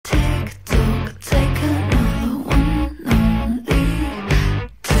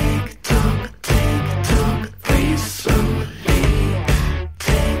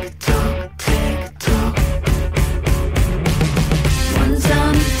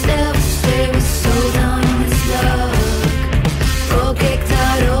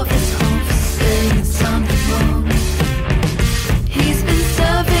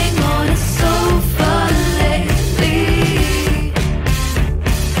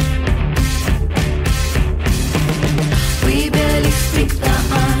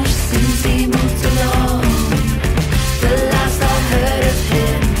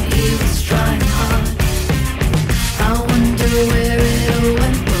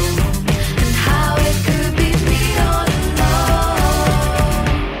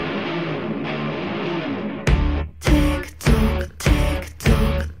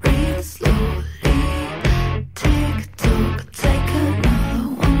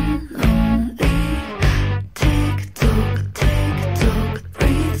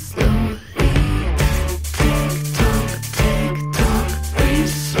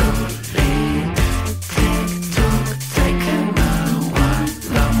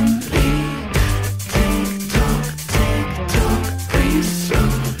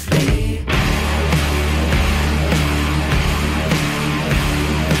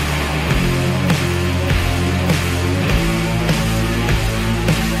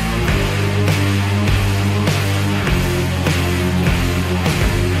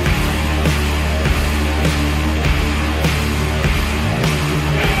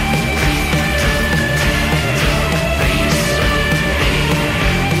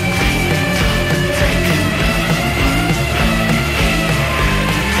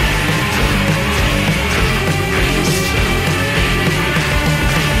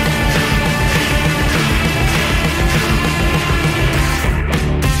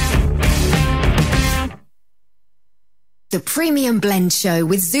The Premium Blend Show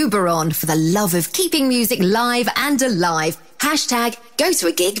with Zuberon for the love of keeping music live and alive. Hashtag go to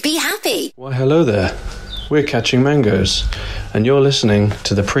a gig, be happy. Why, hello there. We're Catching Mangoes, and you're listening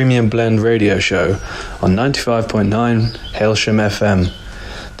to the Premium Blend Radio Show on 95.9 Helters FM.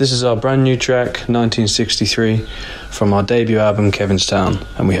 This is our brand new track, 1963, from our debut album, Kevinstown,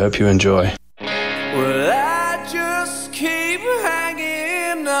 and we hope you enjoy. Well, I just keep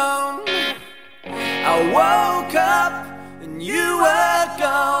hanging on. I woke up and you were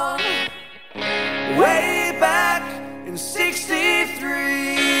gone. Way back in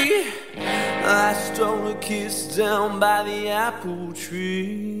 63, I stole a kiss down by the apple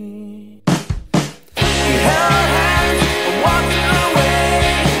tree. We held hands and walked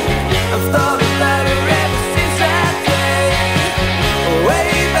away. I've thought about her ever since that day. Way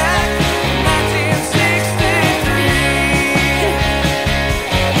back in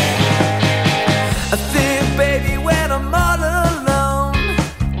 1963. I think, baby, when I'm all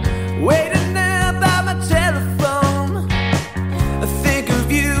alone, waiting there by my telephone, I think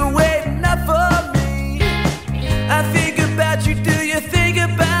of you waiting up for me. I think about you, do you think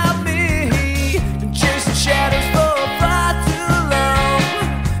about me? And chasing shadows for far too long.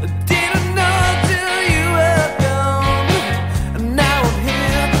 I didn't know till you were gone. And now I'm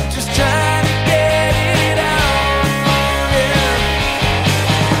here just trying to get it on. Yeah.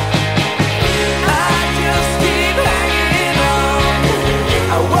 I just keep hanging on.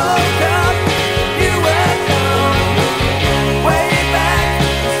 I woke up, you were gone. Way back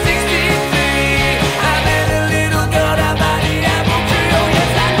in 63, I met a little girl down by the apple tree. Oh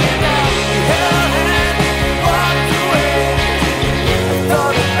yes, I did know. We held hands and walked away. I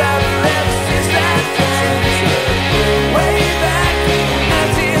thought about her ever since that day. Way back in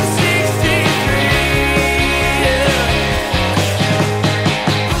 1963. Yeah.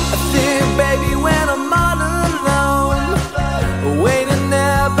 I think, baby, when I'm all alone, waiting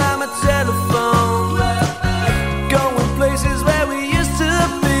there by my telephone, going places where we used to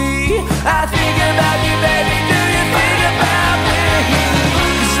be. I think about you, baby, do you think about me?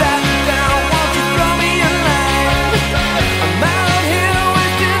 'Cause I think down, won't you throw me a line? I'm out here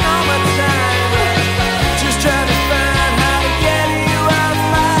wasting all my time, just trying to find how to get you out of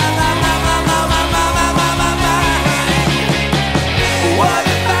my mind. What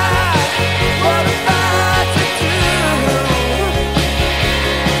if I to do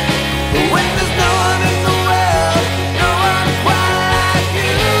when there's no one in the world, no one quite like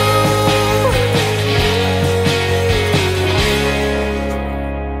you?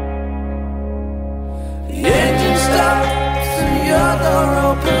 The engine stops and your door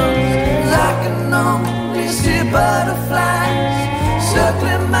opens. I can only see butterflies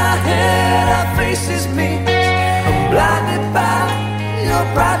circling my head. Our faces meet. I'm blinded by your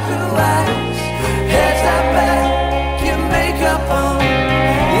bright blue eyes. Heads are back, your makeup on.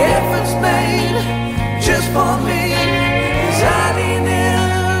 The effort's made just for me. As I lean in,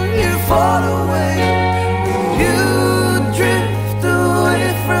 you fall away. You drift away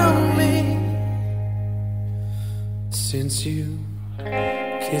from me. Since you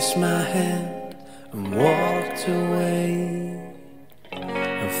kissed my hand and walked away,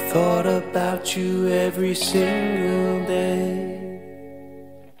 I've thought about you every single day.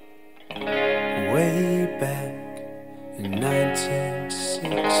 Way back in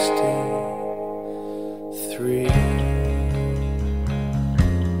 1963.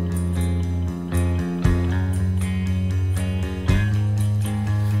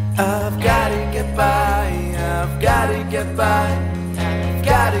 I've gotta get by, I've gotta get by, I've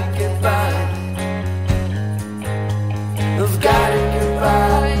gotta get by. I've gotta get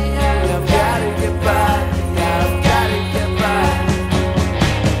by, I've gotta get by, I've gotta get by.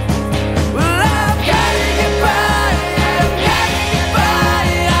 Well, I've gotta get by, I've gotta get by,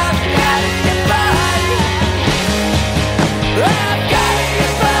 I've gotta get by. I've gotta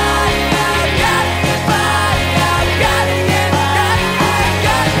get by, I've gotta get by, I've gotta get by, I've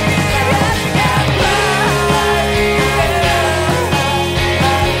gotta get by.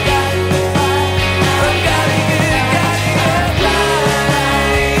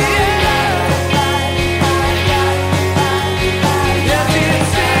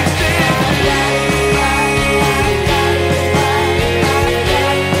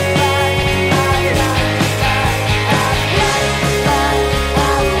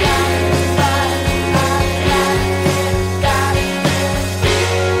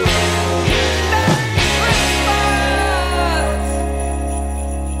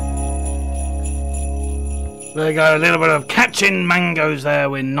 There you go, a little bit of Catching Mangoes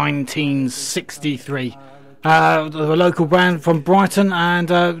there in 1963. The local band from Brighton, and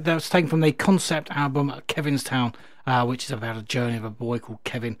that was taken from the concept album Kevinstown. which is about a journey of a boy called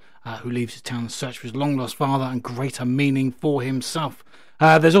Kevin who leaves his town in search for his long-lost father and greater meaning for himself.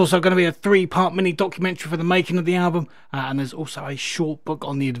 There's also going to be a 3-part mini documentary for the making of the album, and there's also a short book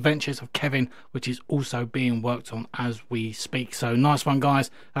on the adventures of Kevin, which is also being worked on as we speak. So nice one, guys.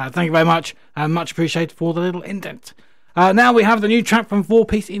 Thank you very much, and much appreciated for the little indent. Now we have the new track from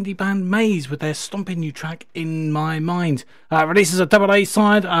 4-piece indie band Maze with their stomping new track In My Mind. Releases a double A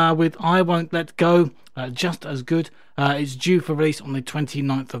side with I Won't Let Go, just as good. It's due for release on the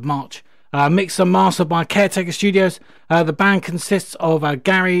 29th of March. Mixed and mastered by Caretaker Studios. The band consists of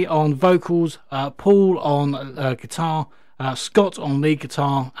Gary on vocals, Paul on guitar, Scott on lead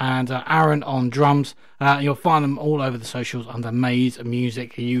guitar, and Aaron on drums. You'll find them all over the socials under Maze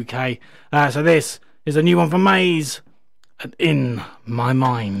Music UK. So this is a new one from Maze, and In My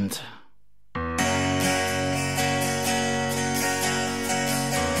Mind.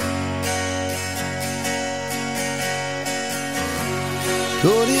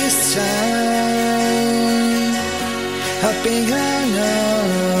 All this time I've been hung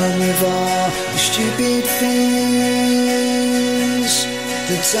up with all the stupid things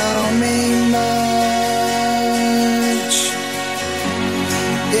that don't mean much.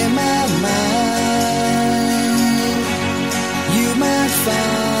 In my mind you might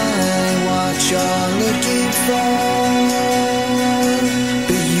find what you're looking for,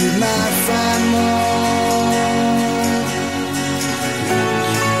 but you might find more.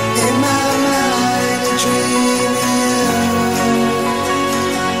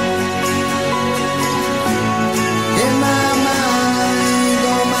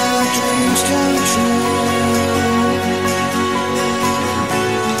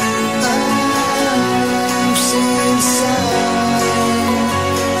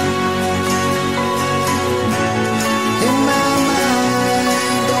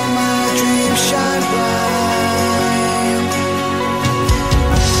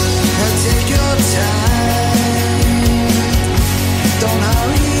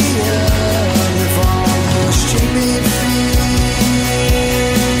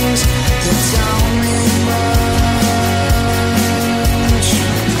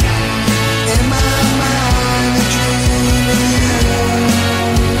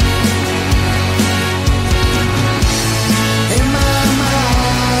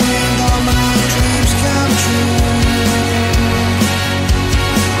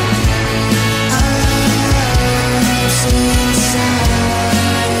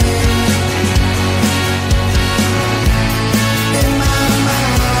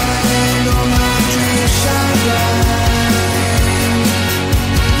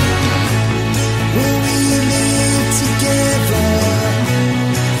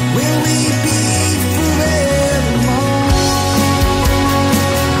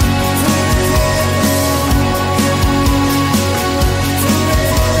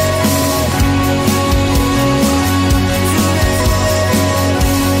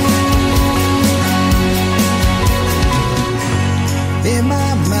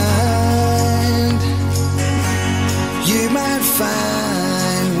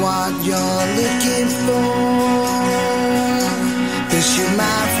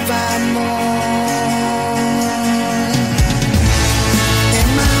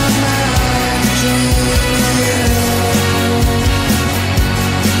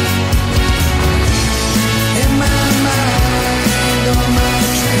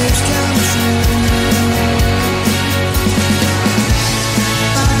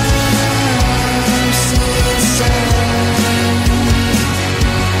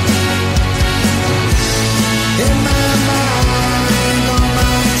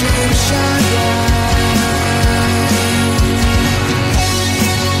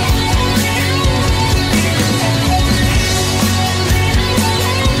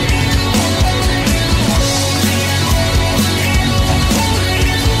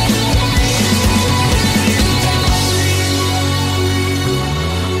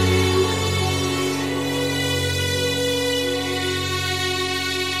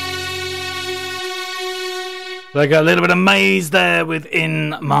 They got a little bit of Maze there with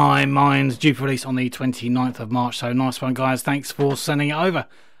In My Mind, due for release on the 29th of March. So nice one, guys. Thanks for sending it over.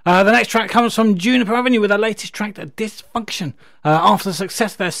 The next track comes from Juniper Avenue with their latest track, Disfunction. After the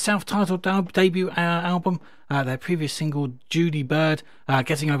success of their self-titled debut album, their previous single, Judy Bird,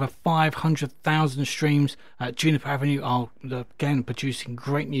 getting over 500,000 streams, Juniper Avenue are again producing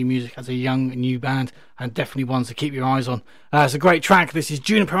great new music as a young new band, and definitely ones to keep your eyes on. It's a great track. This is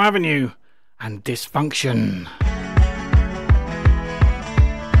Juniper Avenue and Disfunction.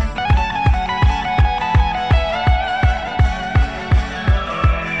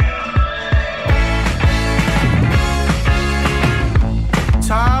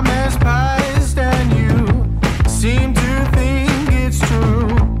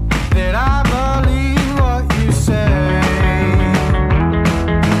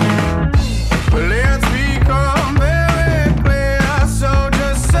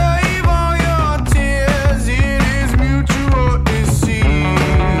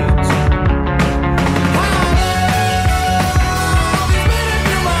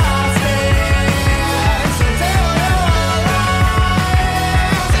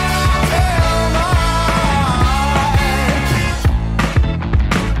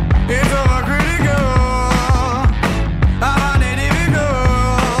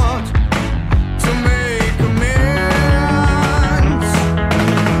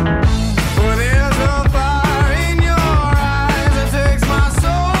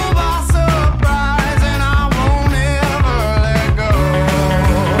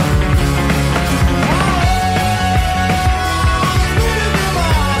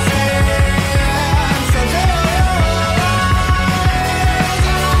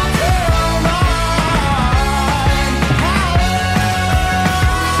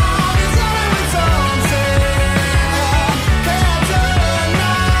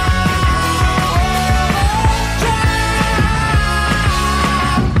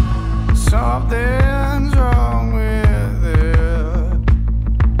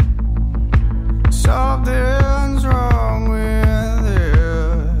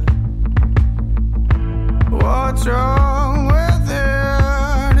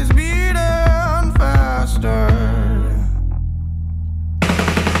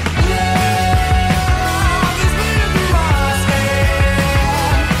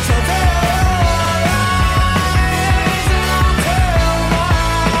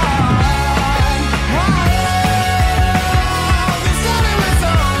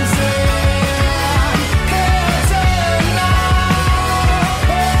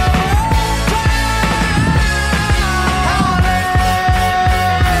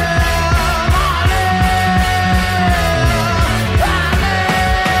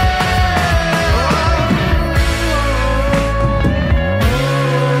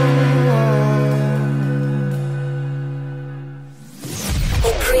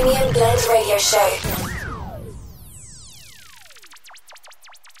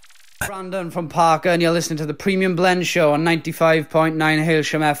 Brandon from Parka, and you're listening to the Premium Blend Show on 95.9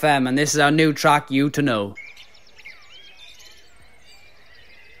 Hailsham FM, and this is our new track, You To Know.